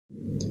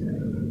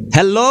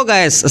Hello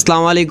guys,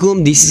 assalamu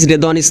alaikum. This is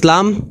Redwan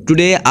Islam.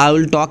 Today I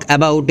will talk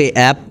about a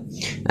app,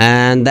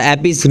 and the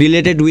app is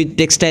related with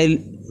textile.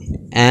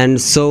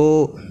 And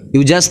so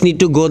you just need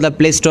to go the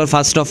Play Store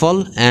first of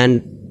all,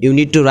 and you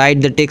need to write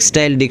the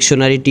Textile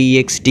Dictionary,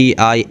 TXTILE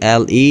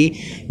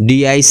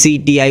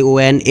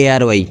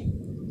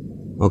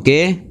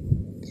okay,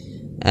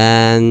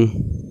 and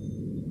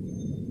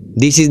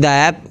this is the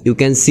app. You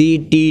can see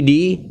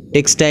TD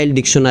Textile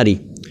Dictionary.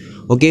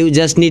 Okay, you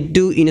just need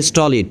to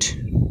install it.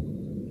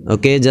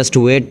 Okay, just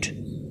wait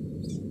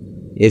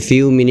a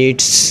few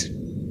minutes.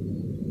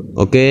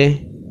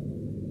 Okay,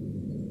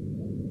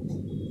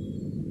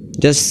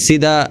 just see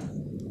the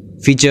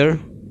feature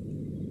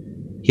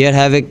here.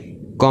 Have a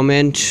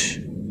comment,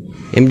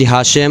 MD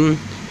Hashem.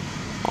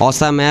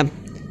 Awesome app,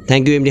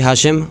 thank you MD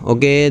Hashem.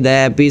 Okay, the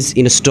app is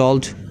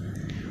installed.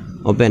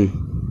 Open.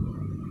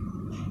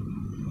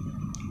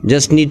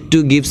 Just need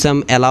to give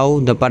some allow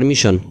the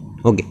permission.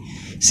 Okay,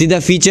 see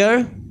the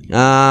feature.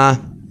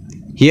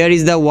 Here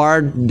is the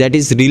word that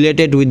is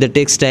related with the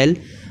textile.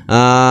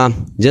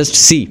 Just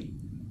see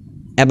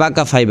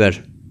abaca fiber.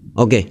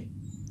 Okay,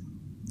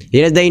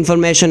 here is the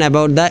information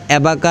about the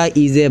abaca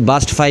is a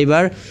bast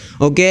fiber.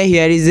 Okay,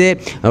 here is a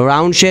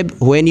round shape.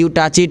 When you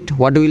touch it,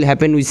 what will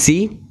happen? We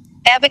see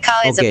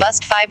abaca is a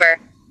bast fiber.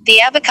 The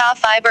abaca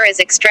fiber is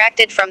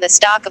extracted from the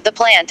stalk of the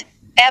plant.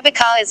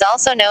 Abaca is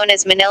also known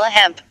as Manila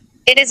hemp.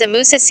 It is a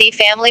Musaceae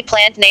family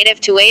plant native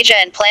to Asia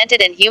and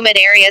planted in humid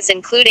areas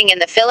including in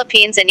the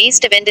Philippines and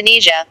east of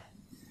Indonesia.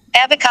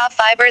 Abaca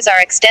fibers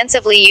are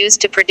extensively used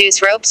to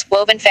produce ropes,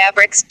 woven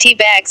fabrics, tea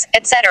bags,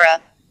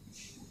 etc.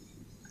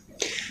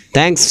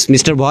 Thanks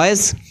Mr.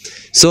 Voice.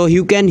 So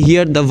you can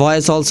hear the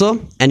voice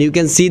also, and you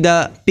can see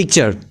the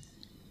picture.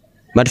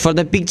 But for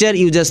the picture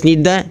you just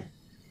need the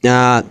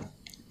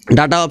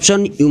data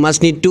option. You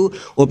must need to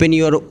open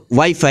your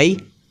Wi-Fi.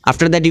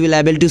 After that you will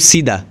able to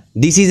see the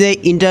this is a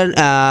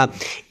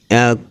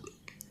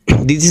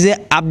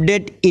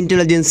update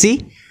intelligence,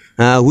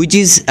 which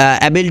is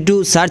able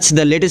to search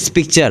the latest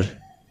picture.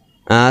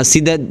 See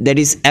that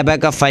is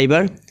abaca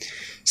fiber.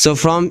 So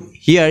from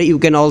here you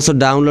can also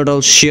download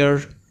or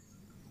share.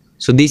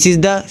 So this is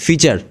the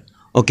feature.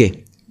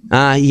 Okay,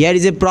 here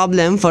is a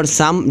problem for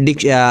some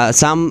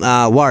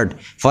word.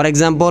 For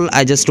example,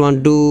 I just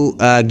want to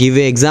give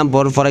an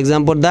example. For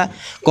example, the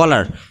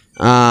collar.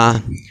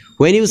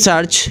 When you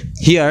search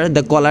here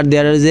the collar,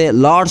 there is a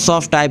lots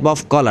of type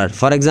of collar.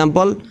 For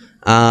example,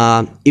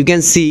 you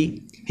can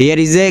see here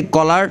is a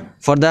collar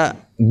for the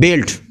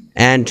belt,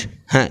 and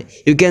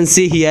you can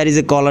see here is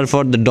a collar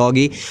for the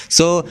doggy.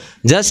 So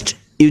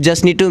you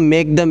just need to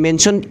make the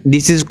mention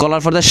this is collar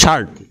for the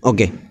shirt.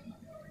 Okay,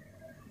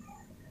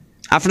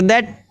 after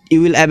that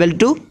you will able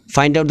to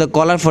find out the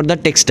collar for the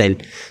textile.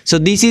 So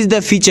this is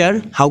the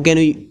feature how can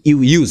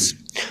you use.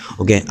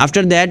 Okay,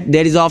 after that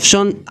there is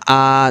option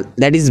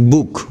that is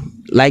book,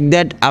 like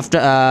that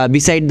after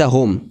beside the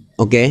home.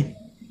 Okay,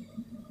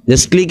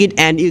 just click it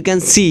and you can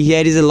see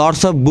here is a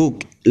lots of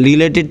book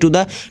related to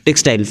the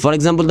textile. For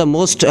example, the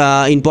most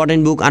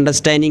important book,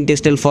 Understanding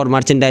Textile for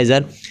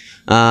Merchandiser.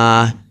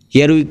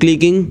 Here we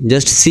clicking,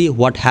 just see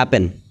what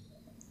happened.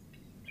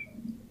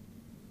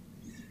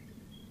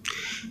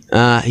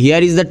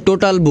 Here is the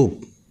total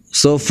book.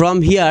 So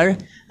from here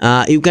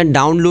you can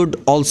download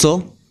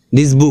also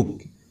this book.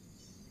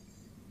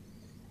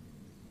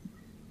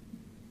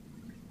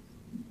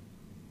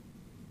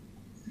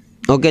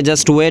 Okay,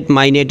 just wait,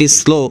 my net is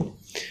slow.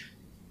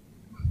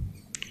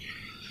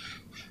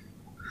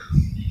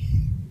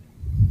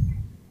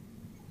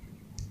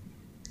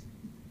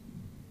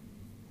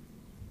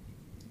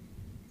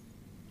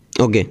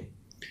 Okay,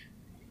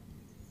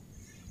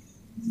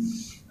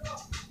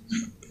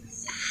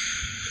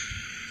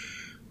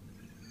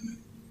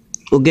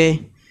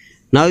 okay,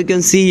 now you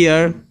can see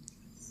here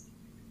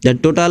the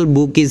total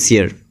book is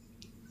here.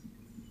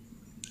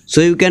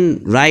 So you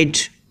can read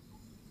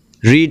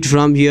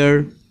from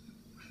here.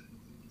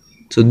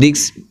 So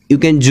this you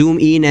can zoom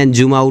in and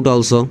zoom out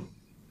also.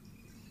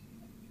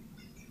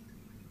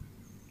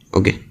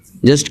 Okay,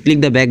 just click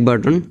the back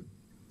button.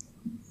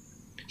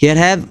 Here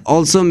have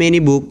also many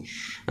book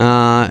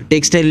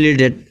textile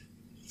related,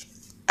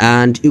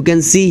 and you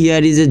can see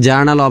here is a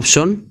journal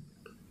option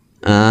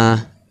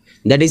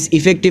that is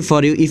effective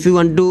for you if you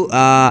want to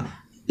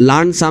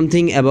learn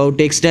something about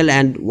textile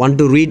and want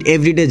to read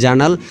everyday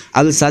journal.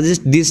 I will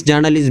suggest this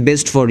journal is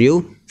best for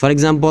you. For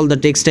example, the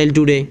Textile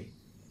Today.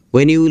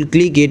 When you will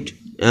click it,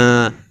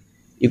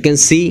 you can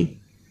see,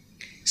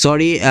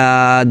 sorry,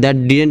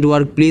 that didn't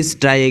work, please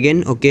try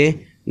again.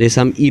 Okay, there's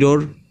some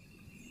error.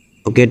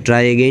 Okay,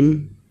 try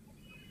again.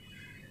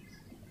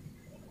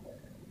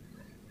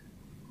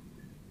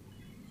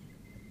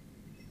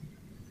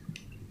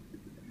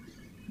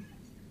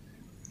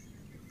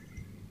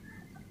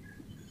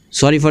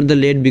 Sorry for the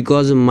late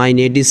because my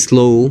net is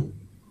slow.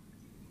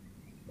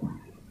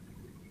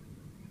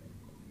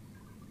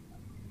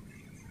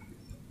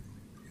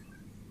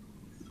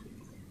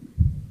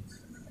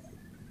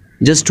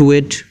 Just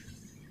wait.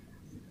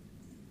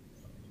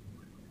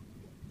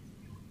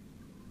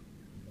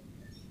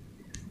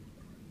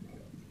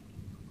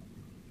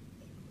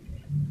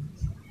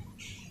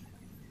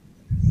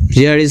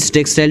 Here is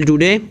Textile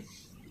Today.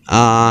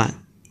 All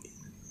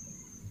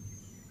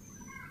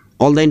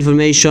the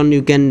information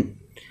you can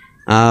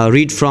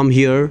read from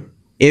here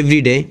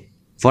every day.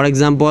 For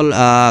example,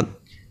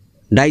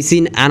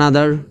 Dyson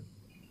another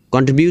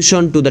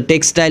contribution to the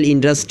textile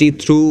industry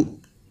through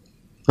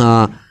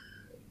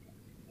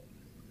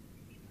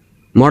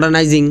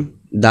modernizing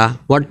the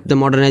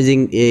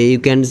modernizing you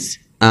can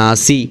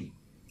see.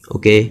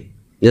 Okay,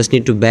 just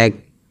need to back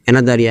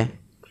another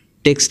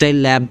textile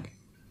lab.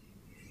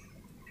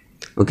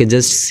 Okay,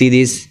 just see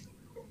this.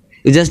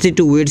 You just need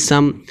to wait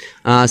some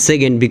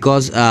second,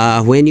 because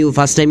when you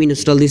first time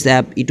install this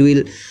app, it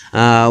will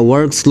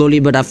work slowly,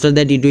 but after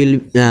that it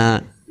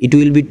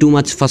will be too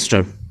much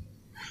faster.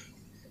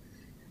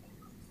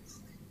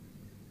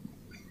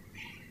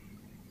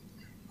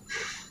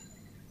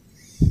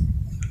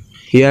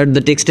 Here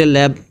the textile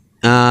lab,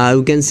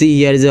 you can see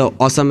here is a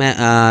awesome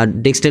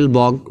textile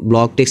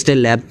blog textile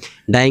lab,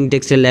 dyeing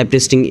textile lab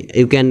testing.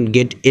 You can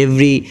get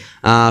every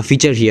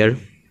feature here,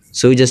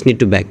 so you just need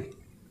to back.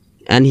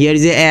 And here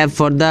is a app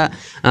for the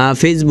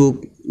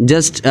Facebook.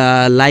 Just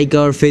like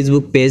our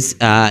Facebook page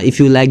if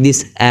you like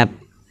this app.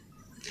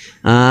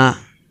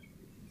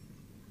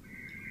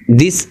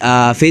 This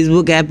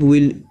Facebook app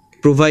will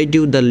provide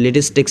you the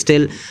latest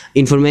textile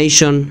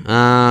information.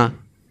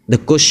 The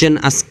question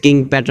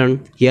asking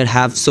pattern here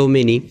have so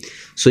many,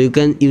 so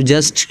you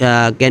just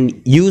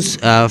can use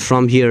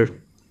from here.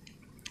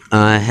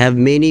 Have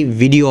many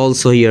video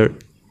also here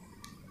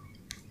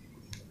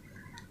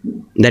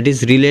that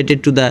is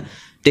related to the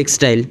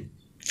textile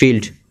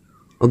field.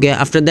 Okay,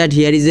 after that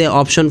here is a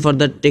option for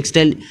the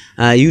textile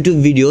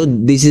YouTube video.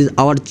 This is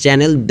our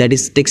channel, that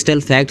is Textile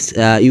Facts.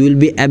 You will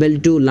be able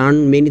to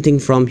learn many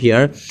things from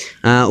here.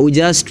 We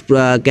just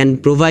can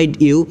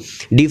provide you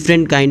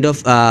different kind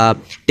of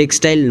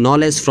textile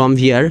knowledge from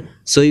here.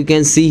 So you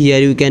can see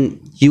here, you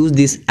can use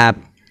this app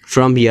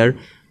from here.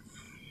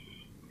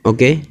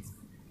 Okay,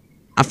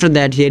 after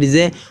that here is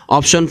a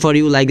option for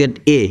you like that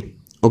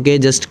okay,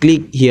 just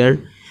click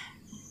here,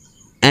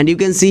 and you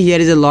can see here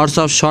is a lots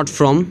of short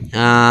form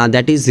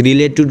that is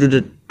related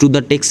to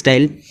the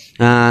textile.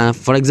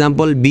 For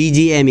example,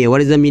 BGMA. What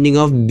is the meaning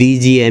of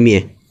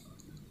BGMA?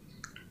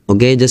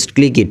 Okay, just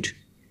click it.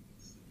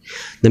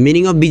 The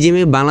meaning of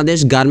BGMA,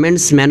 Bangladesh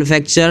Garments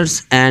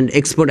Manufacturers and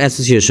Export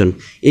Association.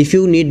 If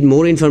you need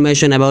more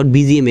information about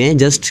BGMA,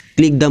 just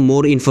click the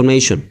more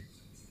information.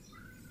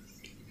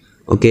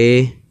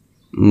 Okay,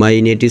 my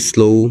net is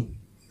slow.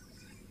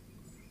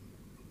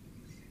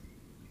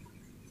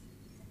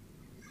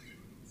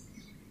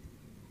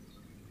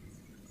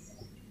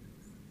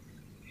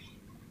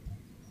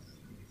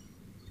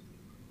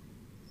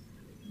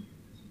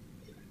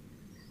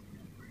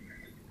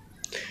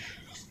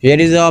 Here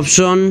is the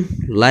option,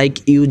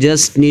 like you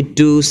just need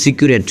to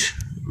secure it.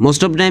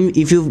 Most of the time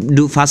if you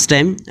do first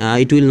time,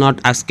 it will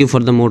not ask you for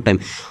the more time.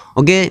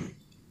 Okay,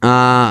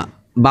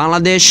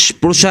 Bangladesh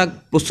Poshak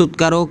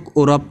Prostutkarok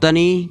or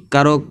Raptani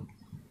Karok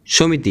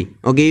Shomiti.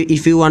 Okay,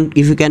 if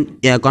you can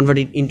convert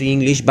it into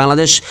English,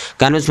 Bangladesh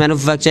Garments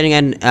Manufacturing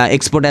and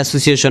Export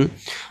Association.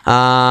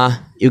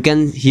 You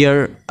can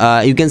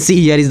see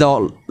here is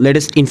the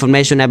latest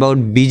information about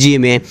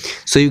BGMA,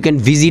 so you can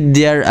visit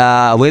their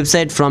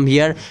website from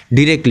here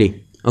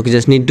directly. Okay,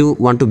 just need to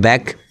want to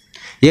back.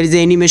 Here is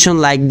the animation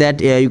like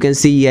that. You can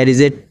see here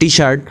is a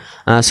t-shirt,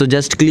 so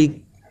just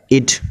click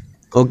it.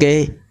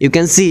 Okay, you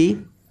can see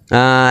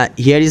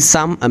here is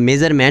some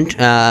measurement.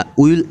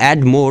 We will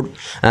add more.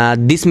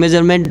 This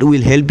measurement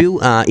will help you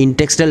in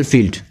textile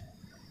field.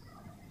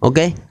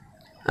 Okay,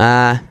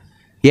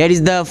 here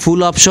is the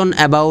full option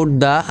about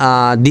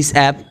the this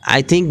app.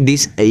 I think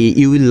this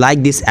you will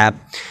like this app,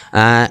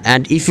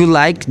 and if you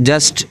like,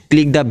 just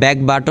click the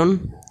back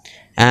button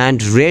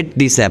and rate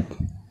this app.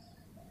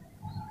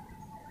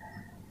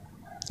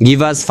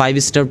 Give us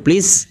 5-star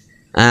please,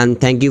 and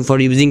thank you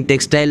for using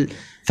Textile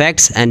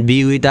Facts, and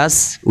be with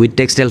us with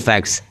Textile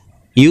Facts.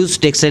 Use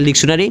Textile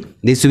Dictionary,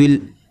 this will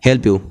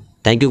help you.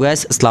 Thank you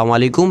guys. Assalamu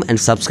alaikum, and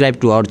subscribe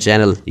to our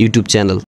channel, YouTube channel.